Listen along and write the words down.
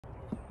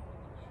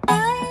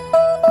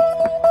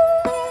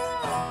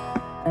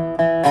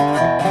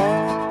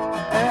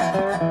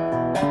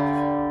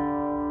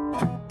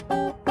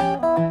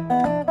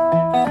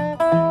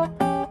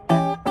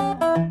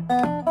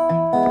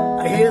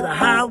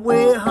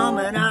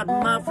driving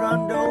out my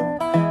front door,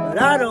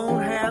 but I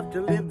don't have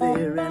to live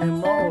there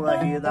anymore.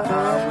 I hear the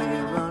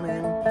highway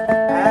running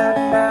at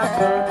my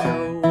front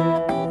door.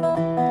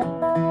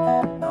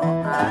 No,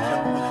 I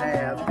don't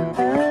have to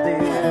live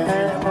there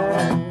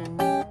anymore.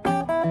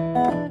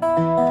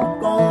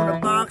 Going to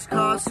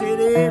Boxcar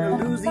City to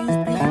lose these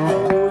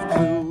people's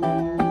blues.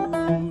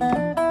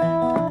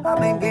 I've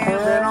been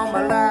gambling all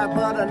my life,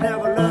 but I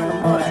never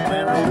learned much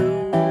when I lose.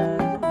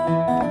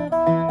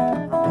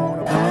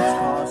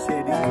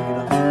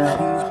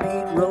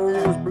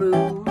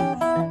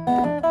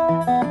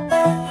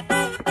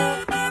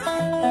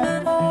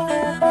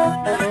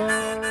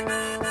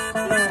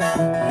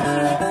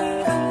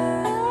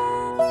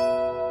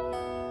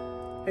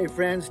 Hey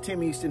friends,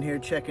 Tim Easton here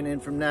checking in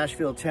from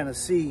Nashville,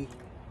 Tennessee.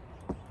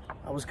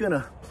 I was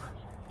gonna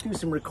do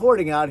some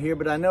recording out here,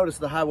 but I noticed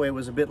the highway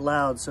was a bit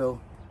loud,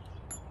 so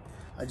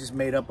I just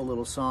made up a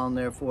little song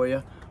there for you.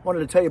 I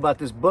wanted to tell you about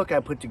this book I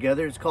put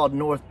together. It's called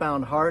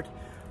Northbound Heart.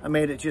 I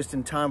made it just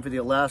in time for the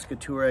Alaska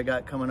tour I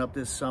got coming up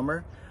this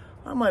summer.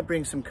 I might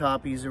bring some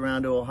copies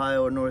around to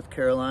Ohio or North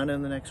Carolina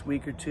in the next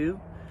week or two.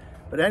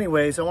 But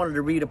anyways, I wanted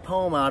to read a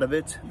poem out of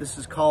it. This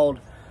is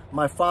called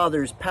My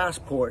Father's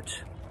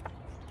Passport.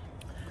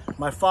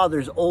 My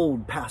father's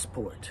old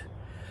passport.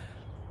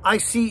 I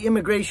see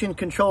immigration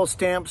control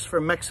stamps for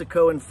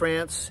Mexico and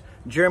France,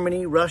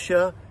 Germany,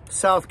 Russia,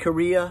 South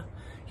Korea.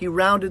 He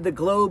rounded the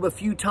globe a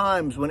few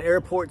times when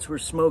airports were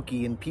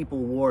smoky and people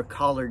wore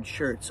collared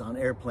shirts on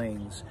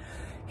airplanes.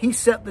 He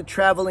set the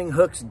traveling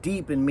hooks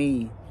deep in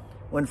me.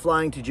 When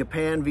flying to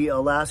Japan via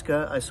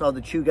Alaska, I saw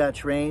the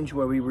Chugach Range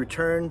where we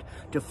returned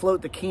to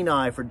float the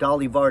Kenai for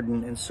Dolly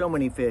Varden and so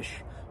many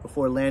fish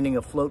before landing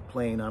a float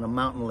plane on a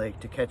mountain lake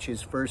to catch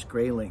his first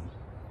grayling.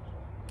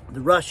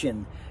 The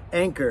Russian,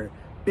 Anchor,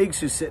 Big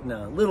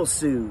Susitna, Little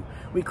Sioux.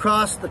 We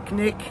crossed the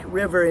Knik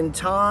River in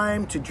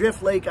time to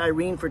Drift Lake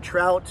Irene for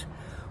trout,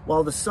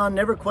 while the sun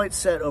never quite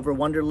set over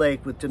Wonder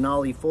Lake with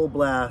Denali full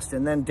blast,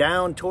 and then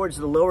down towards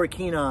the lower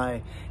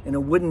Kenai in a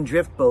wooden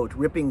drift boat,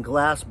 ripping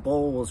glass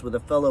bowls with a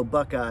fellow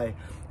Buckeye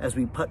as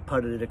we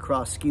putt-putted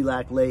across Ski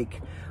Lac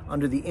Lake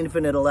under the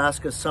infinite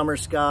Alaska summer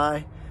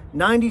sky.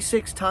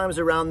 96 times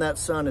around that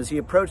sun. As he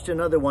approached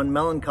another one,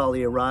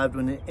 melancholy arrived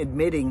when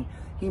admitting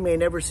he may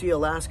never see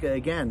Alaska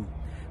again.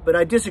 But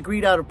I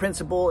disagreed out of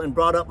principle and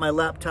brought up my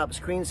laptop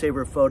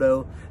screensaver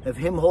photo of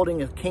him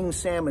holding a king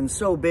salmon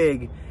so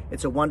big,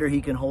 it's a wonder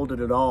he can hold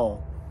it at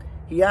all.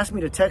 He asked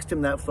me to text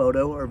him that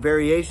photo, or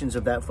variations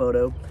of that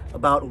photo,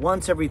 about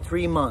once every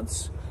 3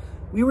 months.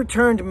 We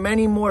returned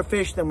many more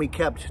fish than we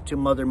kept to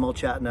Mother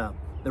Mulchatna,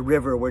 the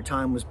river where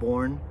time was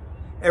born.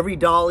 Every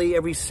dolly,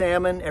 every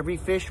salmon, every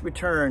fish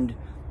returned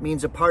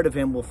means a part of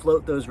him will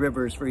float those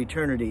rivers for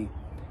eternity.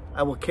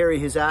 I will carry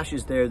his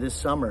ashes there this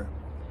summer.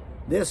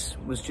 This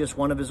was just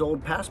one of his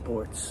old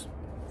passports.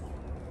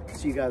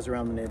 See you guys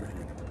around the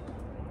neighborhood.